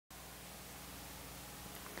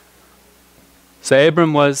So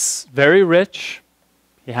Abram was very rich.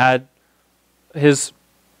 He had his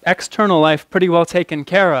external life pretty well taken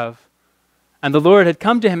care of. And the Lord had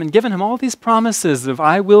come to him and given him all these promises of,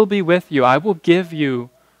 I will be with you. I will give you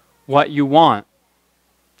what you want.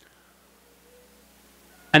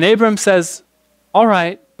 And Abram says, all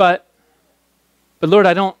right, but Lord,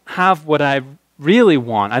 I don't have what I really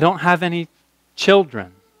want. I don't have any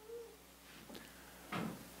children.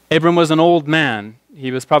 Abram was an old man. He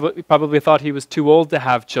was probably thought he was too old to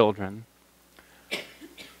have children.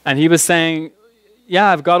 And he was saying, yeah,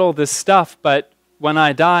 I've got all this stuff, but when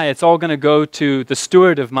I die, it's all going to go to the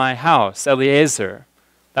steward of my house, Eliezer.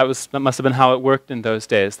 That must have been how it worked in those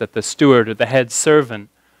days, that the steward or the head servant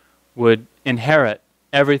would inherit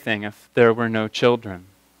everything if there were no children.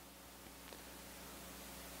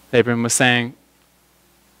 Abram was saying,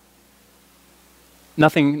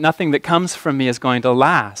 nothing that comes from me is going to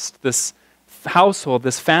last. This household,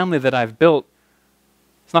 this family that I've built,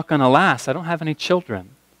 it's not going to last. I don't have any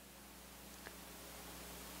children.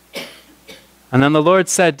 And then the Lord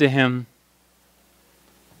said to him,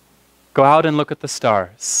 go out and look at the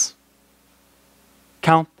stars.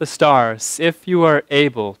 Count the stars, if you are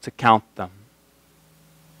able to count them.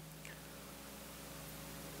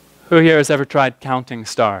 Who here has ever tried counting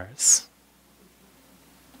stars?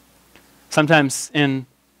 Sometimes in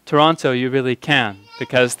Toronto you really can,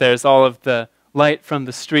 because there's all of the light from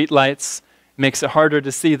the street lights. It makes it harder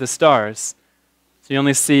to see the stars. So you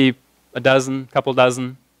only see a couple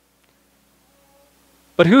dozen.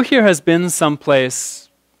 But who here has been someplace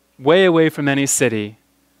way away from any city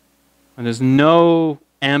when there's no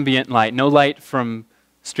ambient light, no light from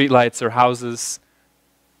street lights or houses,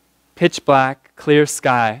 pitch black, clear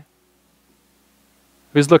sky?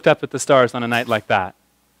 Who's looked up at the stars on a night like that?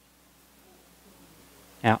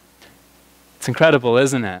 Yeah. It's incredible,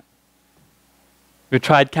 isn't it? You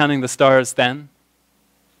tried counting the stars then?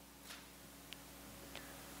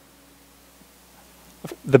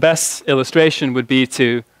 The best illustration would be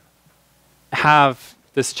to have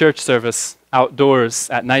this church service outdoors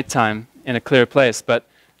at nighttime in a clear place, but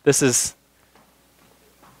this is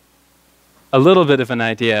a little bit of an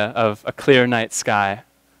idea of a clear night sky.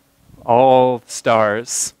 All the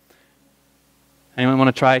stars. Anyone want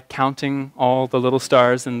to try counting all the little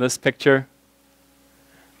stars in this picture?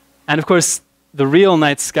 And of course, the real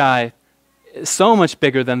night sky is so much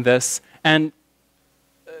bigger than this, and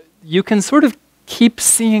you can sort of keep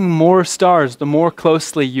seeing more stars the more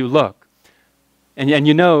closely you look. And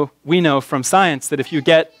you know, we know from science that if you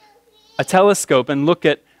get a telescope and look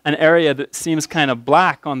at an area that seems kind of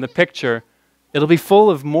black on the picture, it'll be full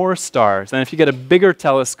of more stars. And if you get a bigger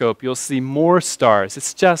telescope, you'll see more stars.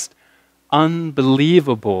 It's just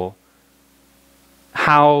unbelievable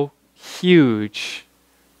how huge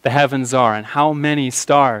the heavens are and how many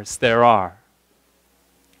stars there are.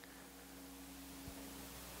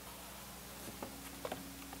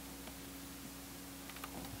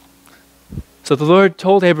 So the Lord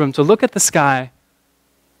told Abram to look at the sky.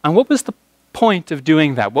 And what was the point of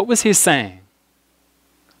doing that? What was he saying?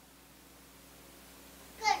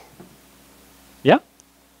 Yeah?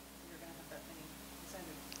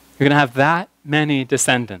 You're going to have that many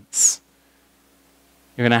descendants.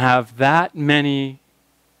 You're going to have that many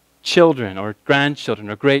children or grandchildren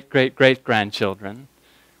or great-great-great-grandchildren.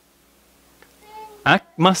 That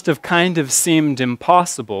must have kind of seemed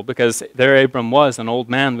impossible because there Abram was, an old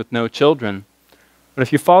man with no children. But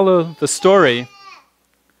if you follow the story,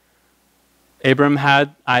 Abram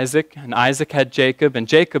had Isaac, and Isaac had Jacob, and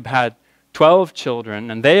Jacob had 12 children,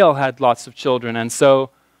 and they all had lots of children. And so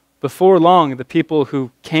before long, the people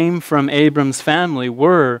who came from Abram's family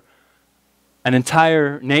were an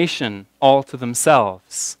entire nation all to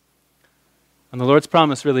themselves. And the Lord's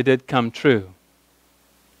promise really did come true.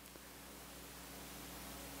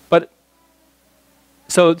 But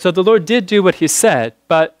so the Lord did do what he said,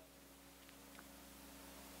 but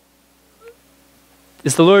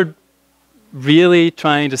is the Lord really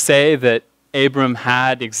trying to say that Abram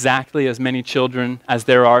had exactly as many children as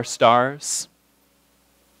there are stars?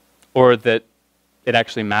 Or that it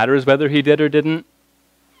actually matters whether he did or didn't?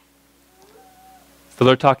 Is the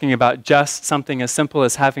Lord talking about just something as simple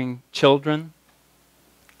as having children?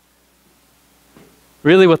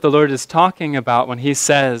 Really what the Lord is talking about when he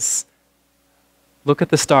says, look at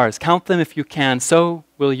the stars, count them if you can, so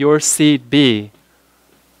will your seed be.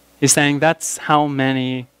 He's saying that's how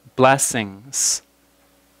many blessings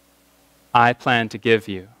I plan to give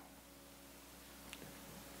you.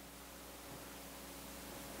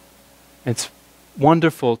 It's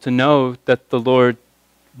wonderful to know that the Lord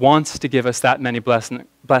wants to give us that many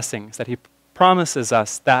blessings, that he promises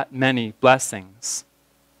us that many blessings.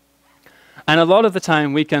 And a lot of the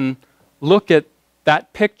time we can look at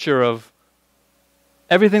that picture of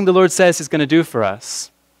everything the Lord says He's going to do for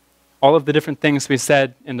us. All of the different things we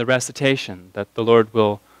said in the recitation, that the Lord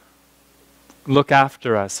will look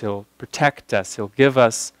after us, He'll protect us, He'll give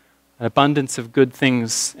us an abundance of good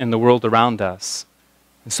things in the world around us,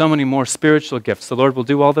 and so many more spiritual gifts. The Lord will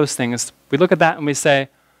do all those things. We look at that and we say,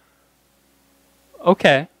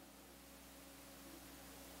 okay,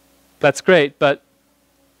 that's great, but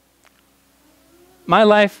my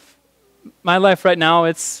life right now,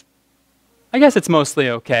 I guess it's mostly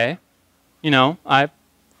okay. You know, I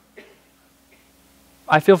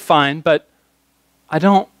feel fine, but I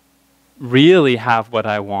don't really have what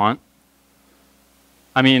I want.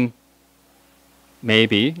 I mean,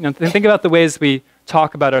 maybe. You know, think about the ways we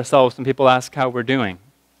talk about ourselves when people ask how we're doing.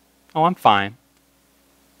 Oh, I'm fine.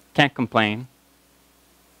 Can't complain.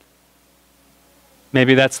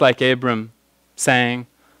 Maybe that's like Abram saying,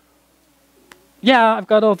 yeah, I've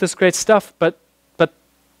got all this great stuff, but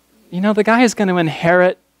you know, the guy who's going to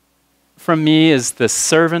inherit from me is the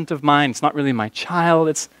servant of mine. It's not really my child.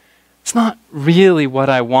 It's not really what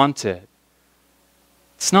I wanted.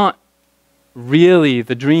 It's not really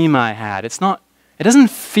the dream I had. It doesn't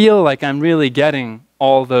feel like I'm really getting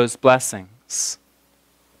all those blessings.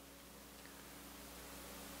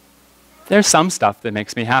 There's some stuff that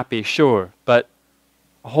makes me happy, sure, but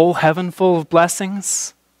a whole heaven full of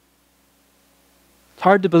blessings? It's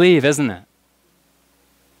hard to believe, isn't it?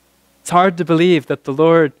 It's hard to believe that the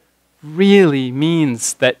Lord really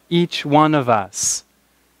means that each one of us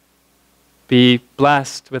be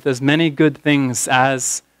blessed with as many good things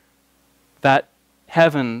as that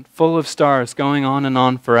heaven full of stars going on and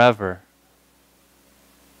on forever.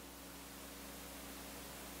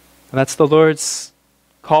 And that's the Lord's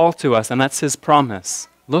call to us, and that's His promise.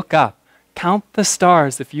 Look up. Count the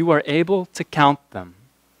stars if you are able to count them.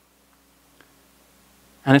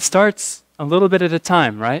 And it starts a little bit at a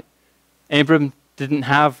time, right? Abram didn't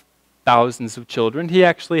have thousands of children. He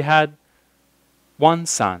actually had one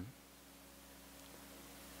son.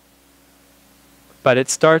 But it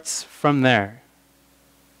starts from there,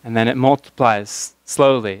 and then it multiplies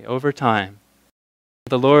slowly over time.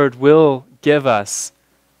 The Lord will give us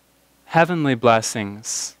heavenly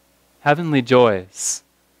blessings, heavenly joys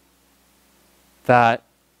that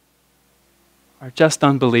are just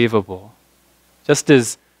unbelievable, just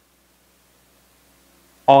as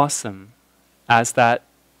awesome as that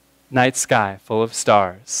night sky full of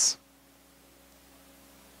stars.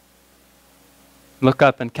 Look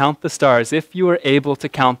up and count the stars if you are able to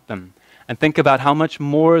count them, and think about how much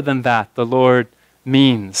more than that the Lord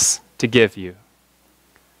means to give you.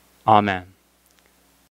 Amen.